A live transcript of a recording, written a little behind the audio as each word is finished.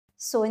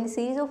So in the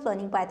series of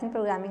learning Python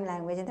programming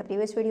language, in the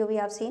previous video we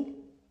have seen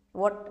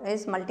what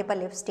is multiple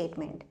if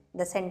statement,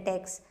 the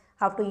syntax,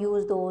 how to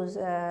use those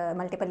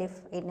multiple if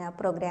in a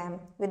program.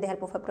 With the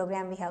help of a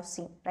program we have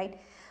seen,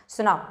 right?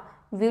 So now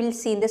we will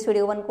see in this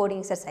video one coding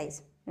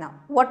exercise. Now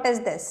what is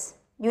this?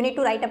 You need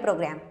to write a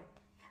program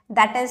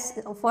that is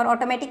for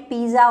automatic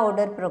pizza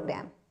order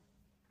program,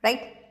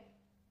 right?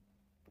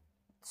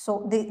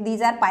 So these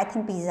are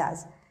Python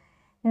pizzas.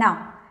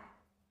 Now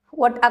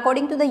what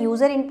according to the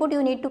user input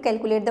you need to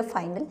calculate the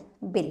final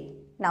bill.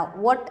 Now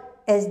what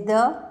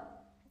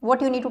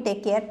you need to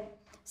take care?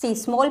 See,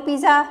 small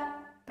pizza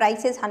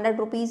price is 100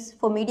 rupees,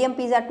 for medium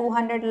pizza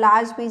 200,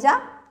 large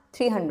pizza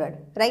 300,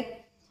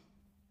 right?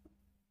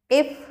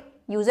 If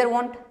user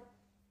want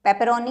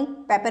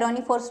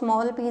pepperoni for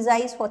small pizza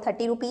is for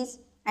 30 rupees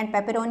and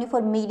pepperoni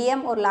for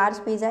medium or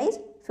large pizza is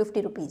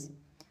 50 rupees.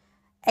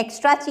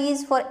 Extra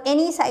cheese for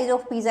any size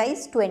of pizza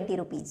is 20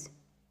 rupees.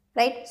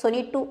 Right? So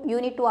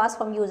you need to ask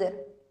from user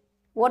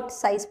what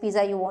size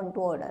pizza you want to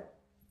order.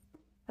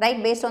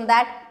 Right? Based on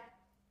that,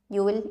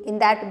 you will in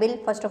that bill,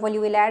 first of all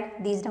you will add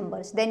these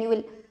numbers. Then you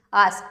will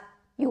ask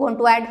you want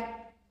to add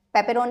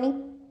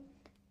pepperoni.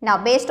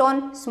 Now based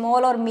on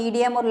small or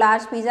medium or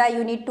large pizza,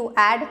 you need to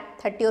add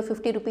 30 or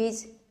 50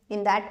 rupees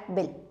in that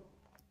bill.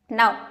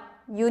 Now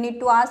you need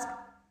to ask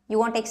you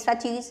want extra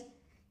cheese.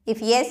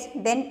 If yes,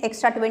 then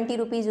extra 20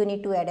 rupees you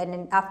need to add, and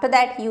then after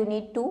that you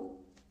need to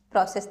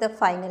process the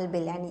final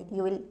bill, and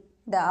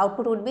the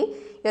output would be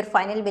your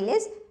final bill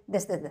is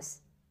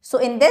this. So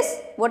in this,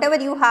 whatever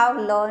you have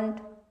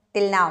learned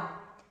till now,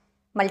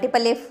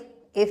 multiple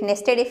if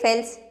nested if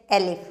else,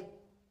 elif,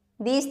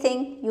 these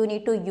things you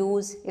need to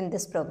use in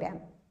this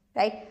program,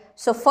 right?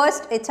 So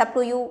first it's up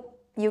to you.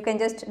 You can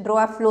just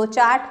draw a flow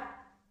chart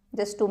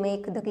just to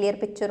make the clear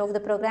picture of the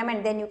program,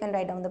 and then you can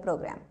write down the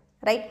program,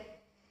 right?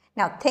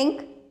 Now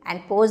think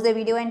and pause the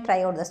video and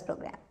try out this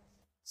program.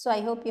 So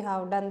I hope you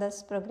have done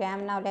this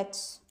program. Now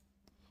let's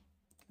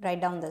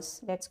write down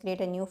this. Let's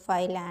create a new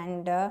file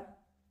and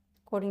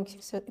coding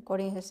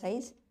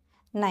exercise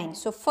 9.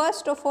 So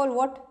first of all,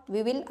 what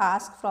we will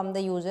ask from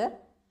the user,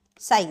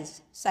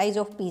 size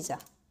of pizza.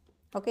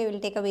 Okay, we will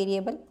take a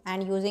variable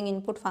and using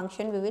input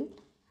function we will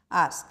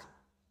ask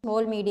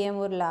small, medium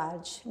or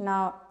large.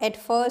 Now at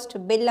first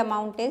bill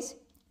amount is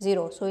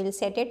 0, so we will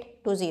set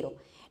it to 0.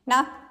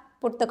 Now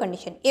put the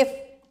condition, if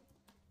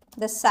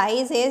the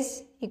size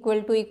is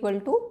equal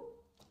to,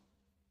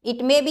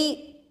 it may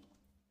be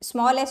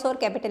small s or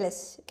capital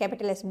S.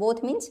 Capital S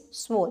both means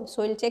small.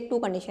 So we will check two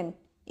conditions.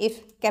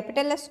 If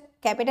capital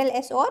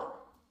S or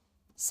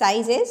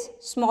size is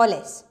small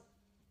s.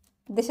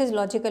 This is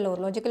logical or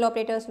logical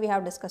operators we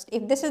have discussed.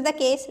 If this is the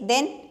case,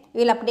 then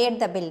we will update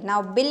the bill.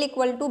 Now bill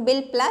equal to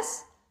bill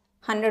plus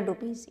 100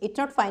 rupees. It's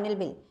not final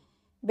bill.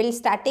 Bill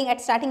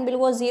starting bill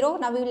was 0.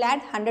 Now we will add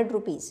 100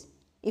 rupees.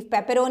 If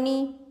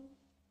pepperoni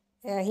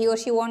he or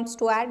she wants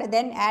to add,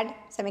 then add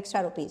some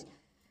extra rupees.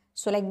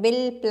 So like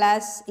bill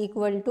plus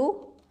equal to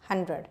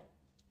 100,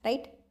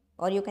 right?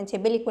 Or you can say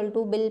bill equal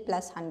to bill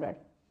plus 100,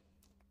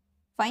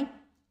 fine.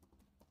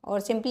 Or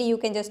simply you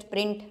can just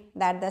print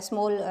that the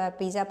small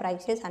pizza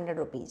price is 100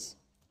 rupees.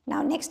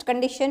 Now next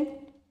condition,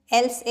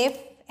 else if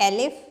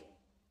elif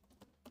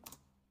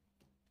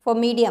for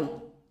medium,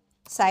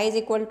 size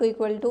equal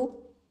to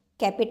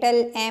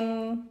capital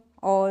M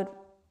or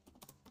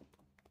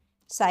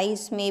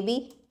size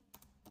maybe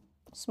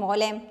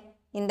small m.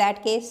 In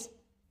that case,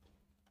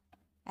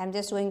 I am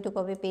just going to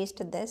copy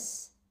paste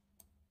this.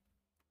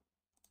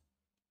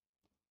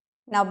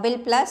 Now bill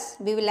plus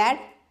we will add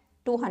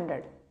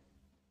 200.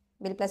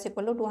 Bill plus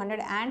equal to 200,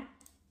 and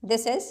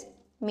this is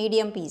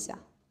medium pizza.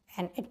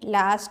 And at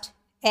last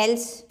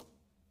else,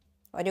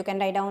 or you can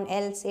write down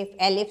else if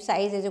elif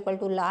size is equal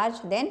to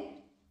large,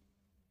 then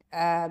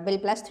bill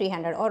plus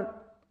 300, or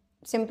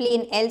simply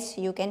in else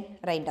you can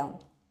write down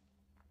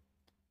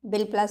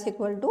bill plus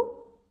equal to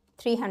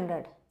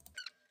 300.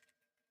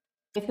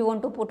 If you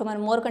want to put one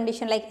more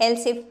condition like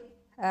else if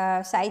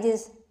size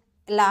is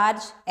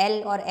large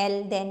L or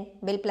L, then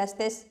bill plus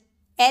this.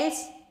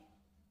 Else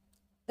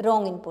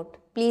wrong input,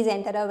 please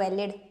enter a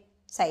valid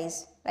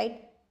size,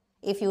 right?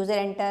 If user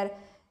enter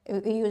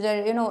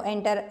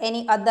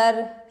any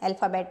other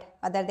alphabet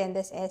other than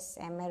this S,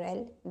 M or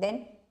L,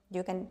 then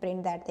you can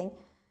print that thing.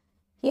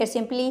 Here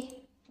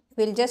simply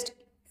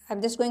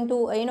I'm just going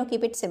to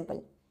keep it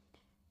simple.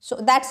 So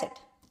that's it.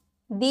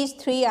 These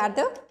three are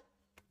the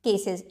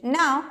cases.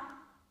 Now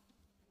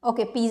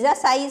okay, pizza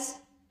size,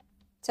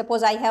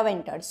 suppose I have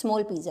entered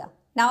small pizza.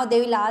 Now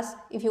they will ask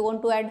if you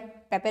want to add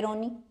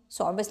pepperoni.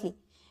 So obviously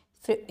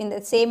in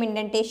the same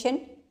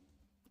indentation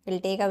we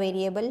will take a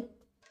variable,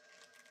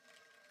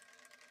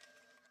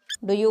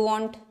 do you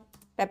want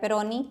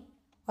pepperoni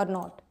or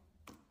not,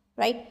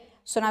 right?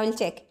 So now we will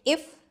check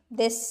if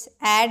this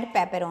add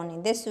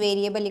pepperoni, this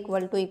variable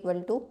equal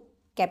to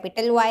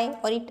capital Y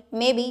or it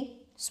may be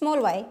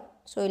small y.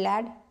 So we will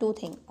add two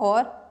things,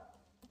 or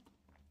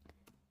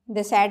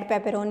this add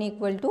pepperoni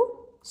equal to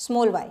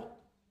small y.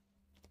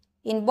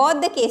 In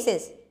both the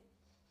cases,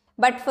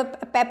 but for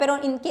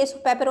pepperoni, in case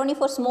of pepperoni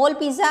for small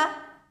pizza,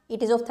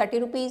 it is of 30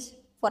 rupees,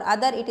 for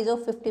other it is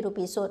of 50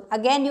 rupees. So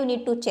again you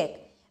need to check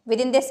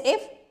within this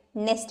if,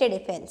 nested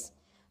if else.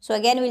 So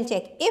again we will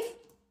check if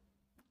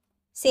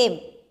same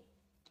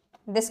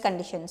this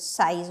condition,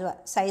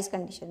 size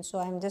condition. So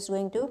I am just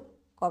going to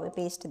copy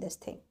paste this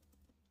thing.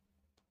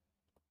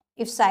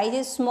 If size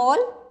is small,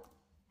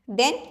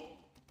 then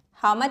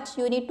how much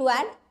you need to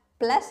add?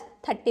 Plus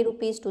 30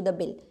 rupees to the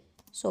bill.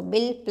 So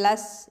bill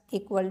plus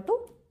equal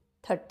to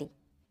 30,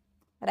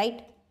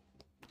 right?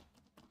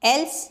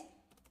 Else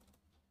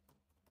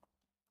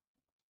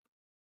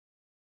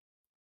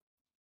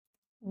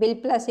bill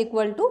plus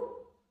equal to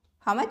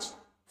how much?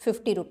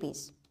 50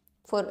 rupees.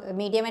 For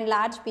medium and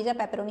large pizza,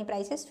 pepperoni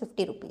price is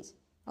 50 rupees.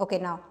 Okay,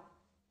 now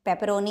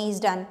pepperoni is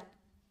done.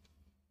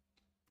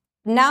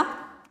 Now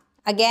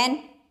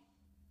again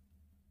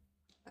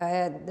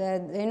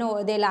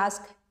they'll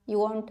ask, you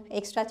want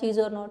extra cheese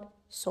or not?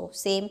 So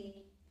same,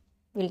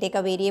 we'll take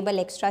a variable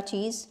extra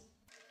cheese.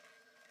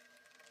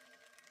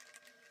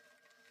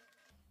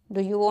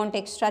 Do you want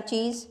extra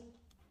cheese,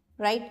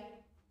 right?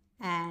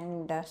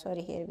 And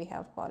sorry, here we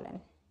have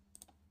colon.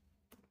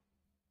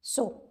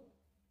 So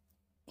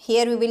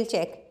here we will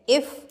check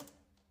if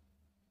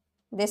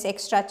this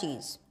extra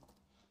cheese,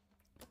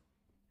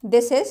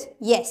 this is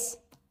yes.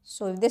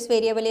 So if this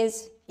variable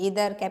is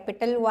either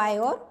capital Y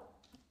or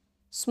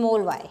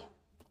small y,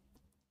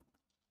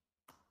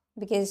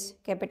 because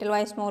capital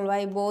Y, small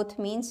y both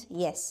means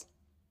yes,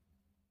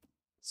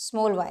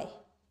 small y.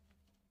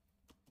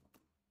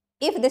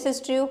 If this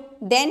is true,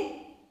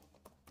 then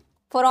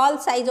for all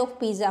size of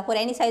pizza, for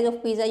any size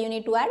of pizza you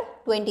need to add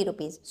 20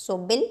 rupees. So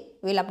bill,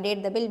 we will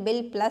update the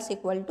bill plus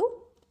equal to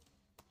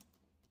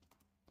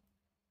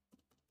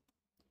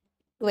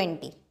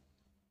 20.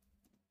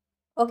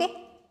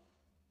 Okay.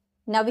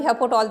 Now we have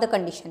put all the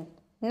condition.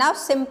 Now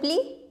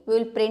simply we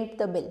will print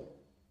the bill.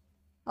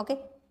 Okay.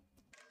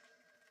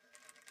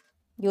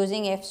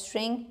 Using f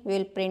string, we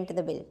will print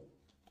the bill,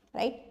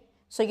 right?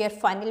 So your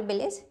final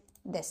bill is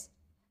this.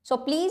 So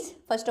please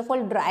first of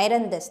all dry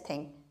run this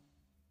thing.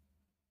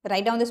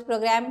 Write down this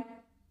program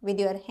with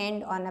your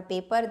hand on a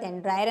paper,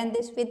 then dry run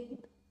this with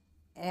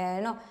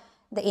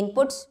the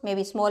inputs,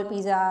 maybe small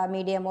pizza,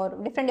 medium, or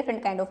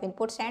different kind of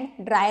inputs,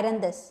 and dry run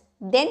this.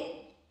 Then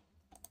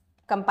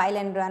compile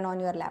and run on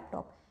your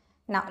laptop.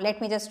 Now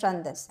let me just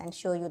run this and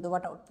show you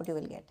what output you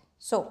will get.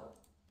 So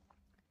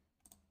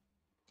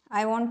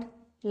I want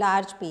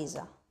large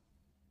pizza.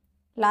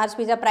 Large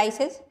pizza price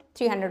is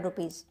 300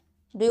 rupees.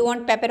 Do you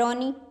want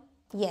pepperoni?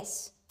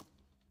 Yes.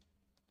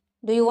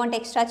 Do you want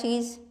extra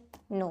cheese?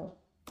 No.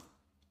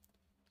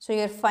 So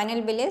your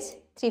final bill is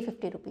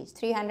 350 rupees.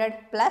 300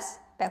 plus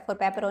for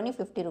pepperoni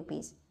 50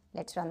 rupees.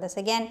 Let's run this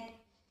again.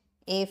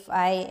 If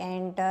I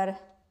enter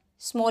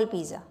small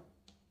pizza,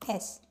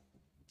 yes.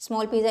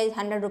 Small pizza is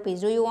 100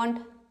 rupees. Do you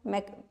want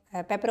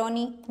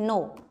pepperoni?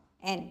 No.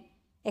 N.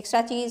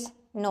 Extra cheese?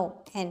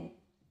 No. N.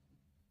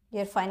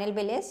 Your final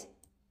bill is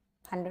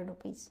 100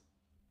 rupees.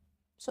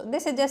 So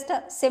this is just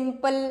a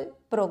simple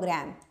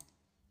program.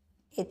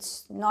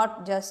 It's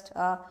not just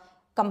a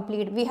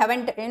complete, we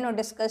haven't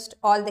discussed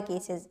all the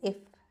cases. If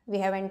we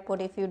haven't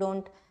put, if you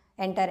don't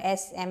enter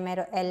S, M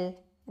or L,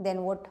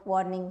 then what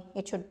warning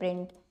it should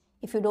print.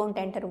 If you don't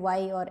enter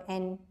Y or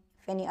N,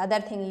 if any other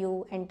thing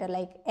you enter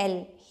like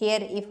L, here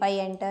if I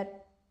enter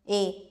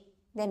A,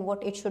 then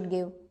what it should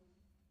give,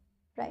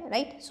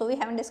 right? So we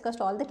haven't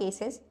discussed all the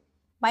cases.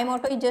 My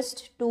motto is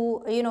just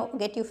to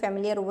get you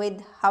familiar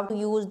with how to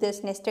use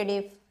this nested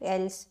if,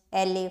 else,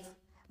 elif,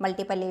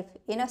 multiple if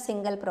in a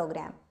single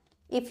program.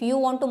 If you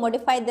want to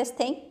modify this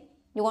thing,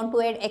 you want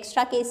to add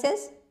extra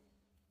cases,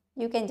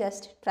 you can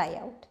just try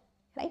out,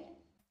 right?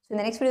 So in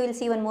the next video, we'll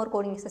see one more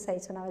coding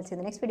exercise. So now we'll see you in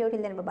the next video.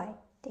 Till then, bye-bye.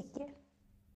 Take care.